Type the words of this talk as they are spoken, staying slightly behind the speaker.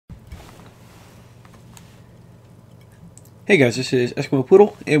Hey guys, this is Eskimo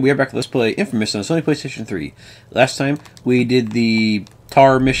Poodle, and we are back to Let's Play inFamous on Sony PlayStation 3. Last time, we did the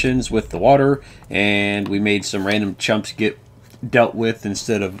tar missions with the water, and we made some random chumps get dealt with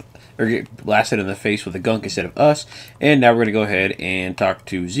instead of, or get blasted in the face with a gunk instead of us. And now we're going to go ahead and talk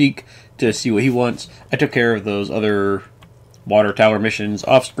to Zeke to see what he wants. I took care of those other water tower missions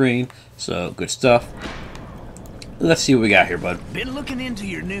off screen, so good stuff. Let's see what we got here, bud. Been looking into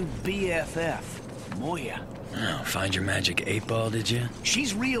your new BFF, Moya. Oh, find your magic 8-ball, did you?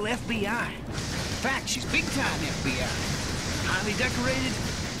 She's real FBI. In fact, she's big-time FBI. Highly decorated,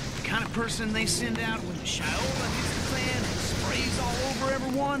 the kind of person they send out when the Shiola hits the fan and sprays all over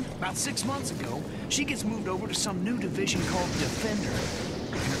everyone. About 6 months ago, she gets moved over to some new division called Defender,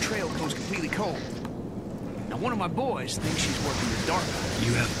 and her trail goes completely cold. Now, one of my boys thinks she's working with DARPA.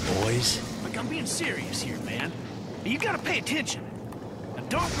 You have boys? Look, I'm being serious here, man. You gotta pay attention.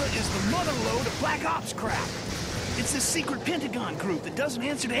 DARPA is the mother lode of Black Ops crap. It's this secret Pentagon group that doesn't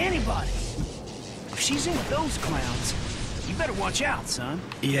answer to anybody. If she's in with those clowns, you better watch out, son.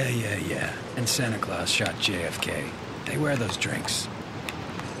 Yeah. And Santa Claus shot JFK. They wear those drinks.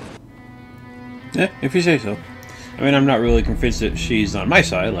 Yeah, if you say so. I mean, I'm not really convinced that she's on my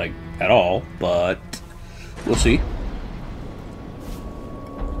side, like, at all, but we'll see.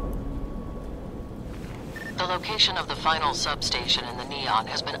 The location of the final substation in the Neon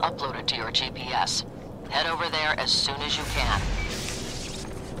has been uploaded to your GPS. Head over there as soon as you can.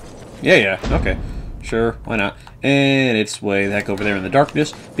 Yeah, okay. Sure, why not? And it's way the heck over there in the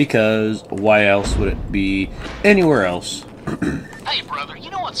darkness, because why else would it be anywhere else? Hey, brother,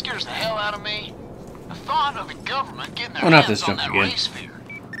 you know what scares the hell out of me? The thought of the government getting their not hands this on junk that again. race sphere.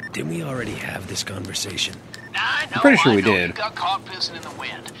 Didn't we already have this conversation? I know, I'm pretty sure we I know did. You got caught pissing in the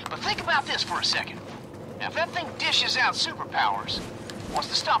wind. But think about this for a second. Now, if that thing dishes out superpowers, what's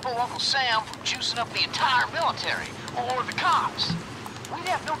to stop old Uncle Sam from juicing up the entire military or the cops? We'd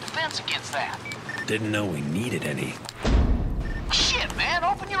have no defense against that. Didn't know we needed any. Shit, man,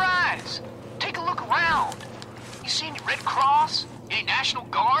 open your eyes. Take a look around. You see any Red Cross? Any National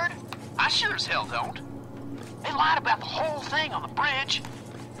Guard? I sure as hell don't. They lied about the whole thing on the bridge.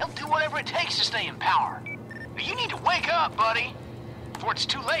 They'll do whatever it takes to stay in power. But you need to wake up, buddy, before it's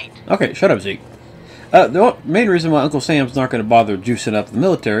too late. Okay, shut up, Zeke. The main reason why Uncle Sam's not going to bother juicing up the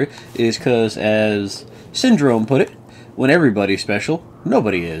military is because, as Syndrome put it, when everybody's special,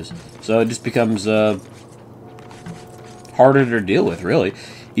 nobody is. So it just becomes harder to deal with, really.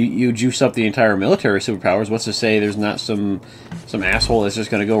 You juice up the entire military superpowers. What's to say there's not some asshole that's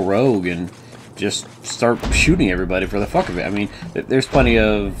just going to go rogue and just start shooting everybody for the fuck of it? I mean, there's plenty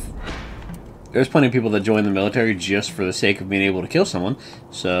of people that join the military just for the sake of being able to kill someone.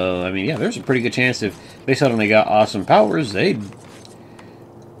 So, I mean, yeah, there's a pretty good chance if they suddenly got awesome powers, they'd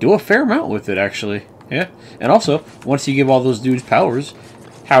do a fair amount with it, actually. Yeah. And also, once you give all those dudes powers,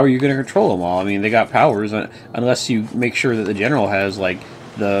 how are you going to control them all? I mean, they got powers, unless you make sure that the general has, like,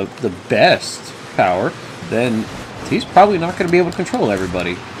 the best power, then he's probably not going to be able to control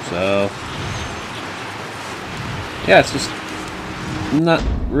everybody. So, yeah, it's just not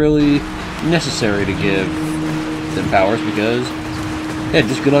really necessary to give them powers, because yeah,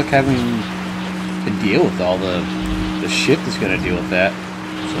 just good luck having to deal with all the shit that's going to deal with that.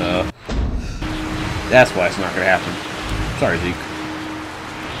 So that's why it's not going to happen. Sorry, Zeke.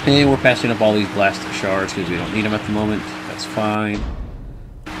 And we're passing up all these blast shards because we don't need them at the moment. That's fine.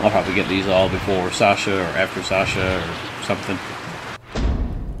 I'll probably get these all before Sasha or after Sasha or something.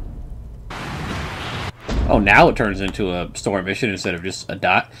 Oh, now it turns into a storm mission instead of just a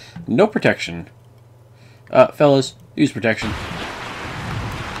dot. No protection. Fellas, use protection.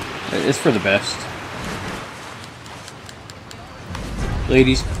 It's for the best.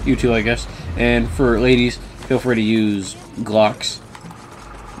 Ladies, you too, I guess. And for ladies, feel free to use Glocks.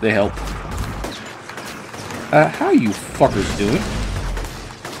 They help. How you fuckers doing?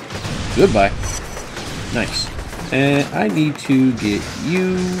 Goodbye. Nice. And I need to get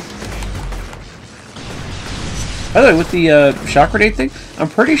you... By the way, with the shock grenade thing, I'm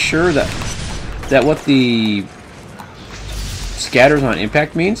pretty sure that what the scatters on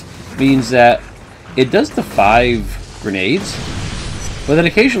impact means that it does the 5 grenades, but then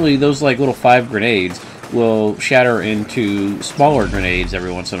occasionally those like little 5 grenades will shatter into smaller grenades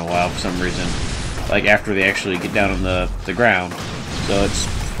every once in a while for some reason, like after they actually get down on the ground. So it's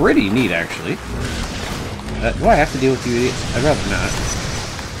pretty neat, actually. Do I have to deal with you idiots? I'd rather not.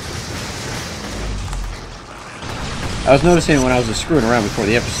 I was noticing it when I was just screwing around before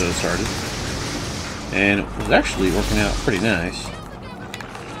the episode started, and it was actually working out pretty nice.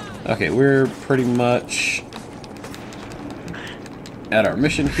 Okay, we're pretty much at our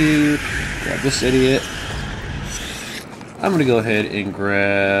mission here. Grab this idiot. I'm gonna go ahead and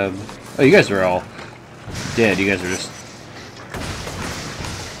grab... Oh, you guys are all dead. You guys are just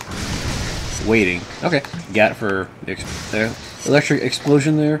waiting. Okay, got it for the electric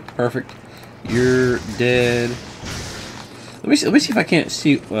explosion there. Perfect. You're dead. Let me see if I can't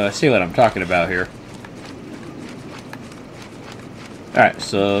see what I'm talking about here. Alright,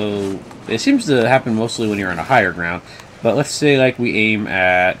 so it seems to happen mostly when you're on a higher ground. But let's say like we aim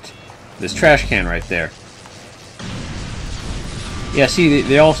at this trash can right there. Yeah, see,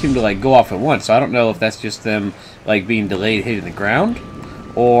 they all seem to like go off at once. So I don't know if that's just them like being delayed hitting the ground,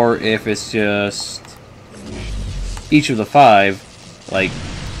 or if it's just each of the 5 like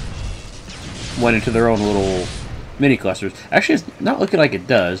went into their own little mini clusters. Actually, it's not looking like it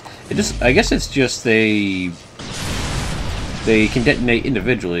does. It just, I guess it's just they can detonate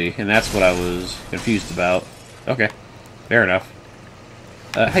individually, and that's what I was confused about. Okay, fair enough.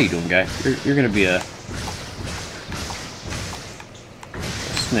 How you doing, guy? You're gonna be a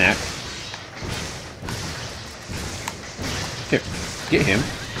snack. Here, get him.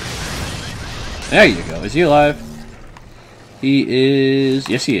 There you go. Is he alive? He is.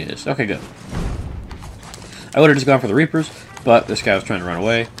 Yes, he is. Okay, good. I would have just gone for the Reapers, but this guy was trying to run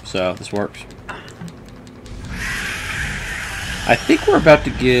away, so this works. I think we're about to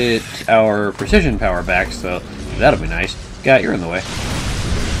get our precision power back, so that'll be nice. Guy, you're in the way.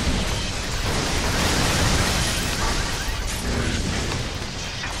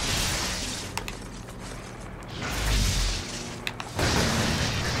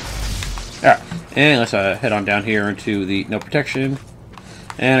 Alright, and let's head on down here into the no protection.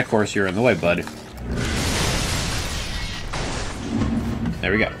 And of course, you're in the way, bud.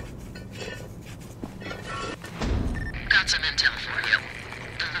 There we go. Got some intel for you.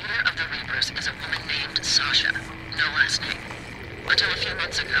 The leader of the Reapers is a woman named Sasha. No last name. Until a few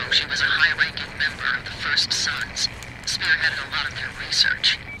months ago, she was a high-ranking member of the First Sons. Spearheaded a lot of their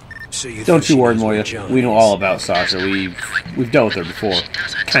research. So you Don't you worry, think she Moya. knows where We know John all is? about Sasha. We've dealt with her before. She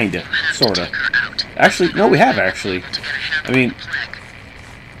doesn't. Kinda. You have to Sorta. take her out. Actually, no, we have actually. To get a handle I mean, on the plague.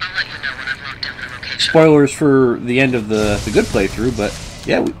 I'll let you know when I've locked down the location. spoilers for the end of the good playthrough, but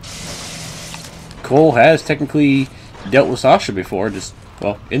yeah, Cole has technically dealt with Sasha before, just,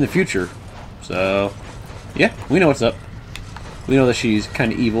 well, in the future. So, yeah, we know what's up. We know that she's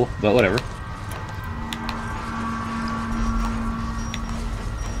kind of evil, but whatever.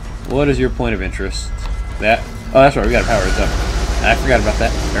 What is your point of interest? That? Oh, that's right, we gotta power it up. I forgot about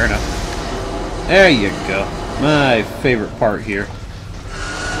that. Fair enough. There you go. My favorite part here.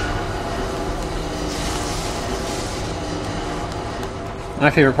 My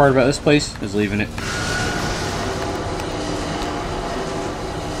favorite part about this place is leaving it.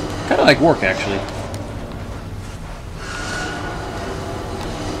 Kind of like work, actually.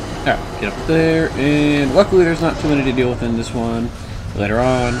 Alright, get up there, and luckily there's not too many to deal with in this one. Later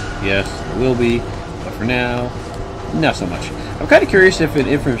on, yes, there will be, but for now, not so much. I'm kind of curious if in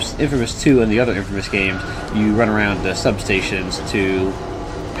Infamous 2 and the other Infamous games, you run around the substations to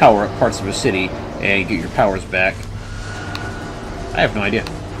power up parts of a city and get your powers back. I have no idea.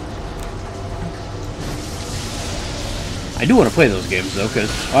 I do want to play those games though,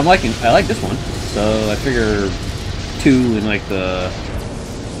 because I like this one, so I figure 2 and like the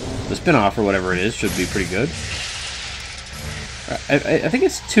spin-off or whatever it is should be pretty good. I think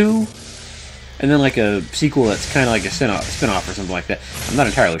it's 2, and then like a sequel that's kind of like a spin-off or something like that. I'm not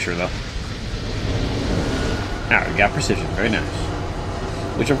entirely sure though. Alright, we got precision, very nice.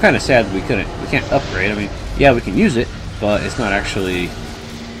 Which I'm kind of sad that we can't upgrade. I mean, yeah, we can use it, but it's not actually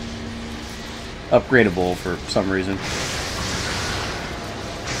upgradable for some reason.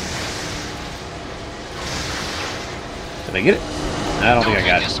 Did I get it? I don't think I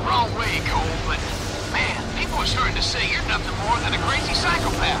got it. This the wrong way, Cole, but man, people are starting to say you're nothing more than a crazy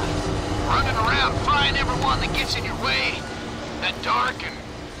psychopath, running around fighting everyone that gets in your way. That dark and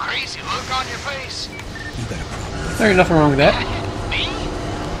crazy look on your face. You got a problem. There's nothing wrong with that. Me?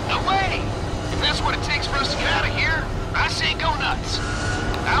 No way. If that's what it takes for us to get out of here, I say go nuts.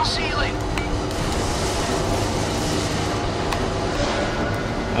 I'll see you later.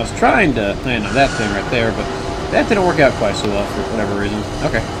 I was trying to land on that thing right there, but that didn't work out quite so well for whatever reason.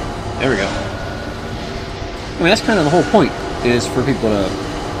 Okay, there we go. I mean, that's kind of the whole point, is for people to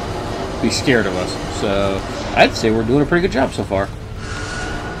be scared of us. So, I'd say we're doing a pretty good job so far.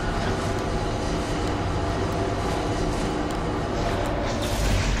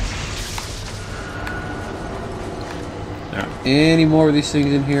 Alright, any more of these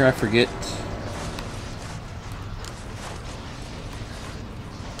things in here? I forget.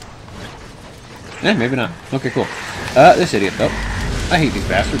 Eh, maybe not. Okay, cool. This idiot, though. I hate these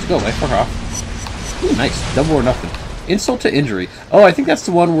bastards. Go away. Fuck off. Ooh, nice. Double or nothing. Insult to injury. Oh, I think that's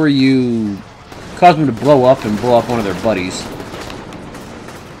the one where you cause them to blow up and blow up one of their buddies.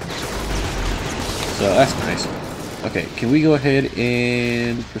 So that's nice. Okay, can we go ahead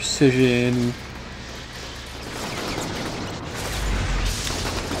and precision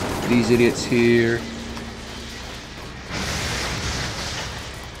these idiots here?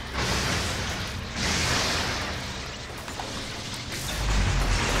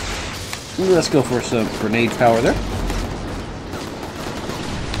 Let's go for some grenade power there.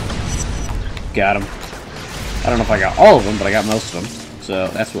 Got him. I don't know if I got all of them, but I got most of them. So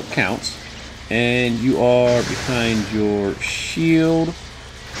that's what counts. And you are behind your shield.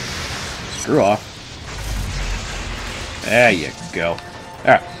 Screw off. There you go.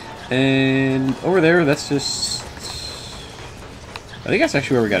 Alright. And over there, that's just... I think that's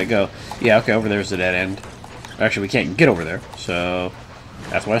actually where we gotta go. Yeah, okay, over there's the dead end. Actually, we can't get over there, so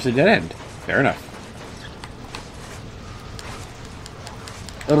that's why it's a dead end. Fair enough.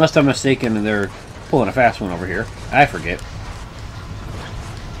 Unless I'm mistaken and they're pulling a fast one over here. I forget.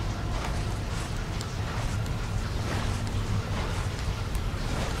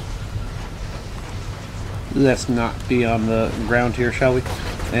 Let's not be on the ground here, shall we?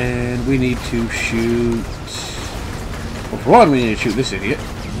 And we need to shoot... Well, for one, we need to shoot this idiot.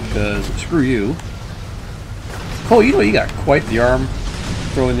 Because, screw you. Cole, you know you got quite the arm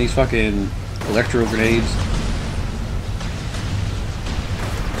throwing these fucking electro grenades.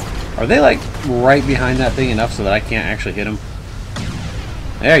 Are they, like, right behind that thing enough so that I can't actually hit them?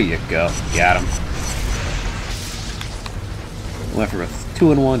 There you go. Got him. Went from a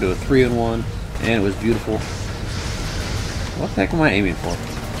 2-in-1 to a 3-in-1. And it was beautiful. What the heck am I aiming for?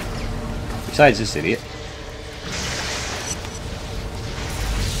 Besides this idiot.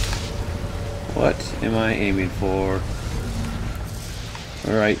 What am I aiming for?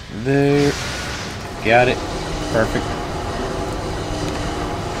 Right there. Got it. Perfect.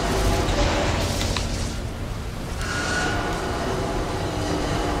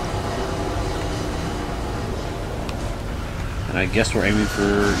 And I guess we're aiming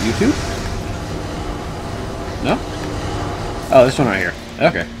for you two? No? Oh, this one right here.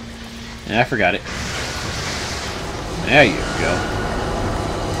 Okay. Yeah, I forgot it. There you go.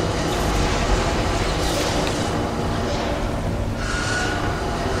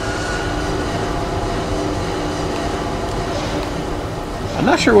 I'm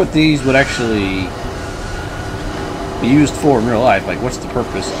not sure what these would actually be used for in real life. Like, what's the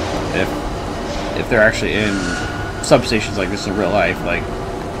purpose if they're actually in substations like this in real life? Like,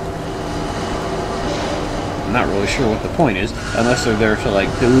 I'm not really sure what the point is, unless they're there to like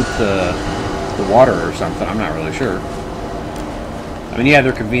dilute the water or something. I'm not really sure. I mean, yeah,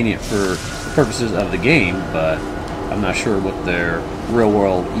 they're convenient for the purposes of the game, but I'm not sure what their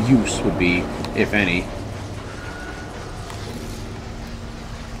real-world use would be, if any.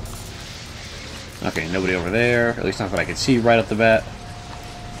 Okay, nobody over there. At least not that I can see right off the bat.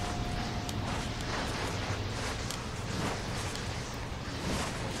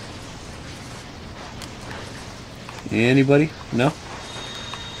 Anybody? No.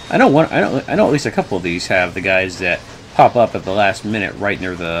 I know one. I know at least a couple of these have the guys that pop up at the last minute, right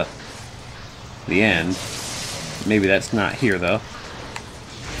near the end. Maybe that's not here though.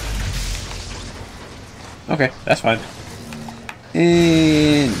 Okay, that's fine.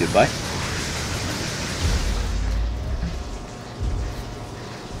 And goodbye.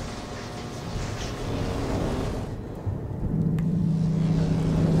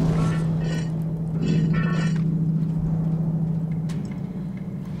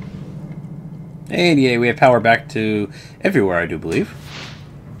 And yeah, we have power back to everywhere, I do believe.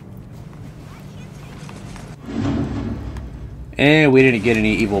 And we didn't get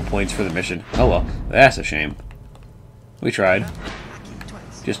any evil points for the mission. Oh well, that's a shame. We tried.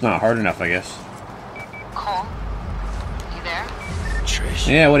 Just not hard enough, I guess. Cole? You there? Trish?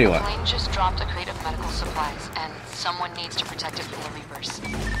 Yeah, what do you want? The plane just dropped a crate of medical supplies, and someone needs to protect it from the Reapers.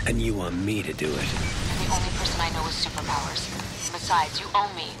 And you want me to do it? You're the only person I know with superpowers. Besides, you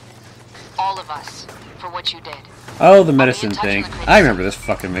owe me. All of us. For what you did. Oh, the medicine thing. I remember this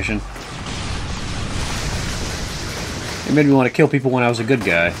fucking mission. It made me want to kill people when I was a good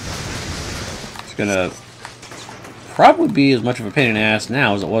guy. It's gonna probably be as much of a pain in the ass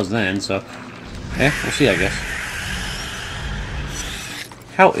now as it was then, so... we'll see, I guess.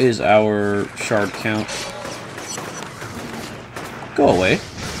 How is our shard count? Go away.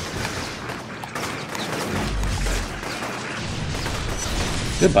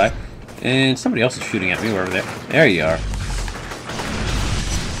 Goodbye. And somebody else is shooting at me wherever there. There you are.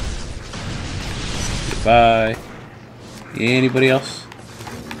 Goodbye. Anybody else?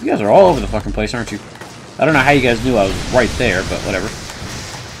 You guys are all over the fucking place, aren't you? I don't know how you guys knew I was right there, but whatever.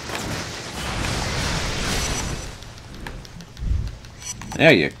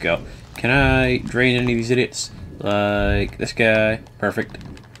 There you go. Can I drain any of these idiots? Like this guy. Perfect.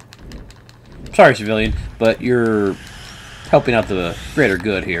 Sorry, civilian, but you're helping out the greater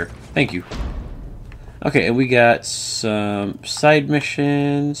good here. Thank you. Okay, and we got some side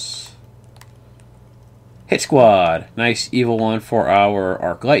missions. Hit Squad. Nice evil one for our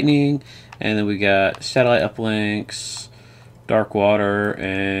Arc Lightning. And then we got satellite uplinks, Dark Water,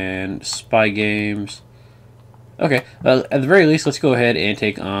 and Spy Games. Okay, at the very least, let's go ahead and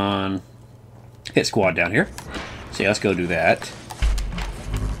take on Hit Squad down here. So yeah, let's go do that.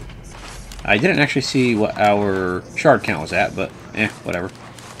 I didn't actually see what our shard count was at, but whatever.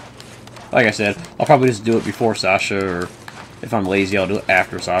 Like I said, I'll probably just do it before Sasha, or if I'm lazy, I'll do it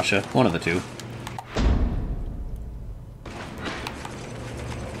after Sasha. One of the two.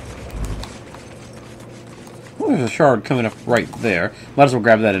 Oh, there's a shard coming up right there. Might as well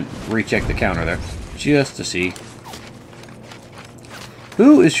grab that and recheck the counter there, just to see.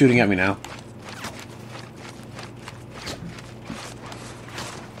 Who is shooting at me now?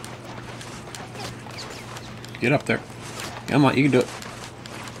 Get up there. Come on, you can do it.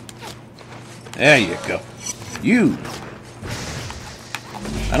 There you go. You!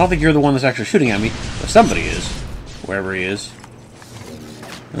 I don't think you're the one that's actually shooting at me, but somebody is. Wherever he is.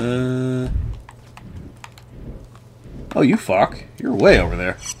 Oh, you fuck. You're way over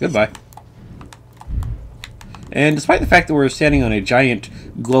there. Goodbye. And despite the fact that we're standing on a giant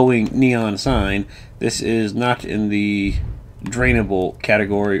glowing neon sign, this is not in the drainable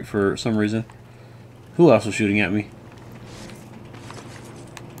category for some reason. Who else was shooting at me?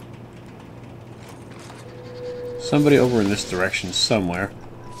 Somebody over in this direction somewhere.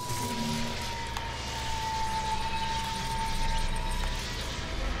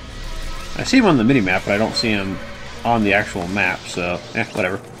 I see him on the mini-map, but I don't see him on the actual map, so,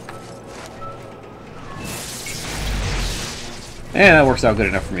 whatever. And that works out good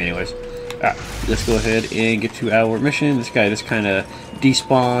enough for me anyways. Alright, let's go ahead and get to our mission. This guy just kind of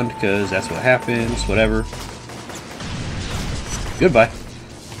despawned, because that's what happens, whatever. Goodbye.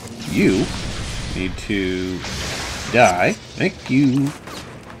 You need to die. Thank you.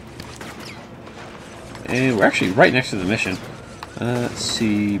 And we're actually right next to the mission. Let's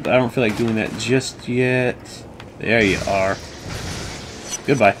see, but I don't feel like doing that just yet. There you are.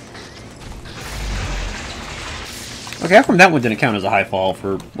 Goodbye. Okay, how come that one didn't count as a high fall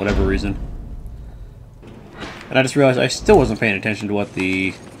for whatever reason? And I just realized I still wasn't paying attention to what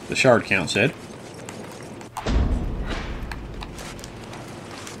the shard count said.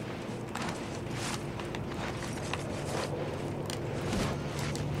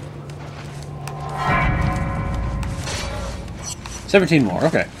 $17 more,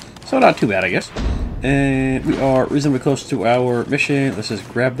 okay. So not too bad, I guess. And we are reasonably close to our mission. Let's just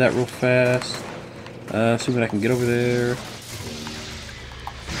grab that real fast. Assuming I can get over there.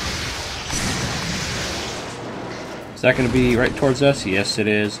 Is that going to be right towards us? Yes, it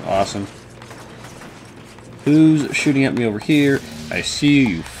is. Awesome. Who's shooting at me over here? I see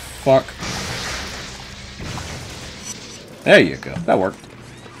you, fuck. There you go. That worked.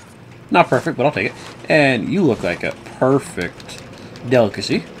 Not perfect, but I'll take it. And you look like a perfect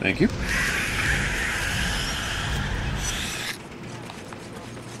delicacy. Thank you.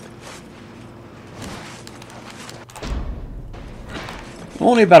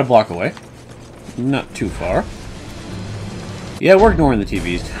 Only about a block away. Not too far. Yeah, we're ignoring the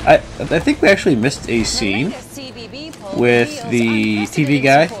TVs. I think we actually missed a scene with the TV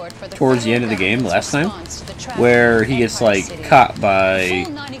guy towards the end of the game last time, where he gets like caught by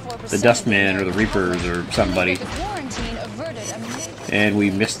the Dustman or the Reapers or somebody, and we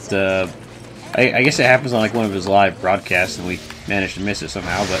missed. I guess it happens on like one of his live broadcasts, and we managed to miss it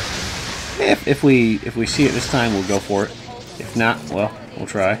somehow. But if we see it this time, we'll go for it. If not, well, we'll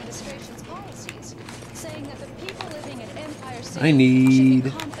try. I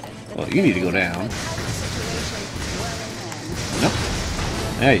need... Well, you need to go down. Nope.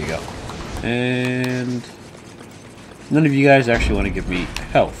 There you go. And... none of you guys actually want to give me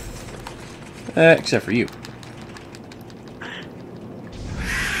health. Except for you.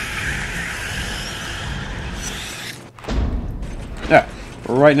 Alright.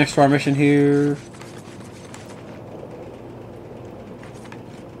 We're right next to our mission here.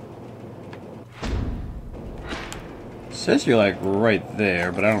 Says you're like right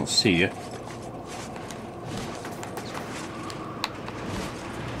there, but I don't see you.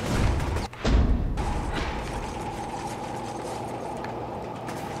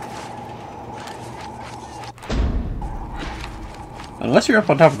 Unless you're up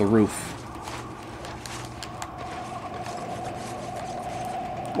on top of the roof.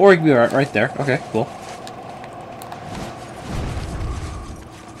 Or he could be right there. Okay, cool.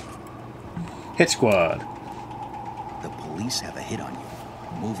 Hit squad. The police have a hit on you.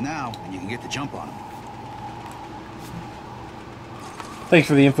 Move now, and you can get the jump on them. Thanks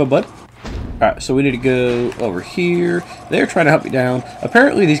for the info, bud. Alright, so we need to go over here. They're trying to help me down.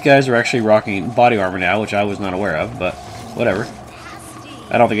 Apparently these guys are actually rocking body armor now, which I was not aware of, but whatever.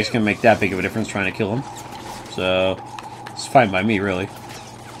 I don't think it's going to make that big of a difference trying to kill them. So, it's fine by me, really.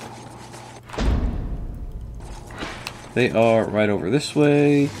 They are right over this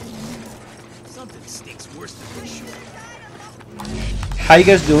way. Something stinks worse than this shit. How you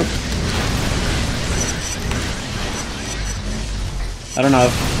guys doing? I don't know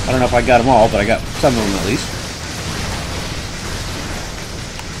if I got them all, but I got some of them at least.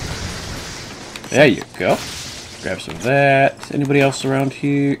 There you go. Grab some of that. Anybody else around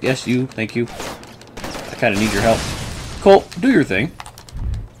here? Yes, you. Thank you. I kind of need your help. Colt, do your thing.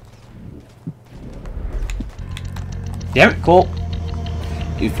 Damn it, Colt.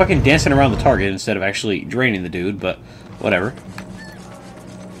 You're fucking dancing around the target instead of actually draining the dude, but whatever.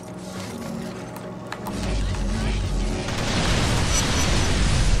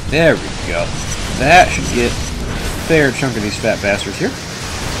 There we go. That should get a fair chunk of these fat bastards here.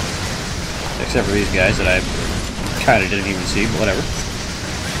 Except for these guys that I kind of didn't even see, but whatever.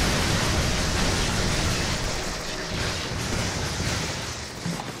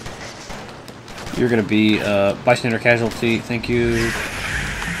 You're going to be a bystander casualty. Thank you.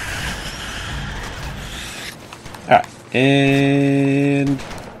 Alright. And...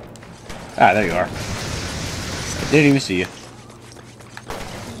 ah, there you are. I didn't even see you.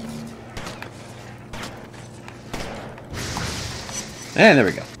 And there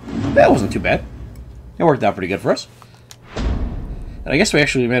we go. That wasn't too bad. It worked out pretty good for us. And I guess we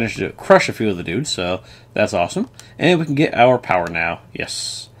actually managed to crush a few of the dudes, so that's awesome. And we can get our power now.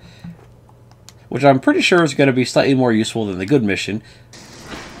 Yes. Which I'm pretty sure is going to be slightly more useful than the good mission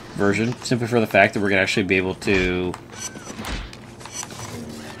version, simply for the fact that we're going to actually be able to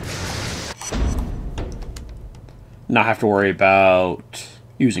not have to worry about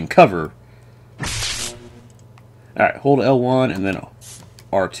using cover. Alright, hold L1 and then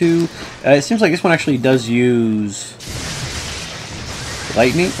R2. It seems like this one actually does use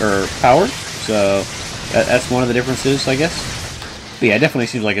lightning, or power, so that's one of the differences, I guess. But yeah, it definitely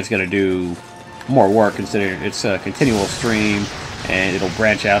seems like it's going to do more work, considering it's a continual stream, and it'll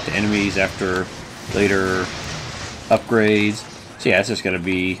branch out to enemies after later upgrades. So yeah, it's just going to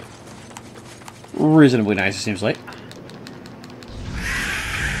be reasonably nice, it seems like.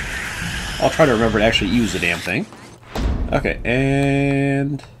 I'll try to remember to actually use the damn thing. Okay,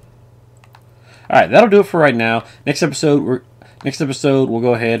 and... alright, that'll do it for right now. Next episode, we'll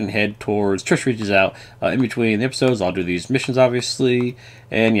go ahead and head towards Trish Reaches Out. In between the episodes, I'll do these missions, obviously.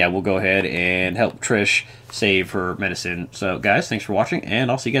 And yeah, we'll go ahead and help Trish save her medicine. So, guys, thanks for watching,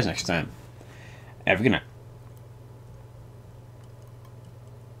 and I'll see you guys next time. Have a good night.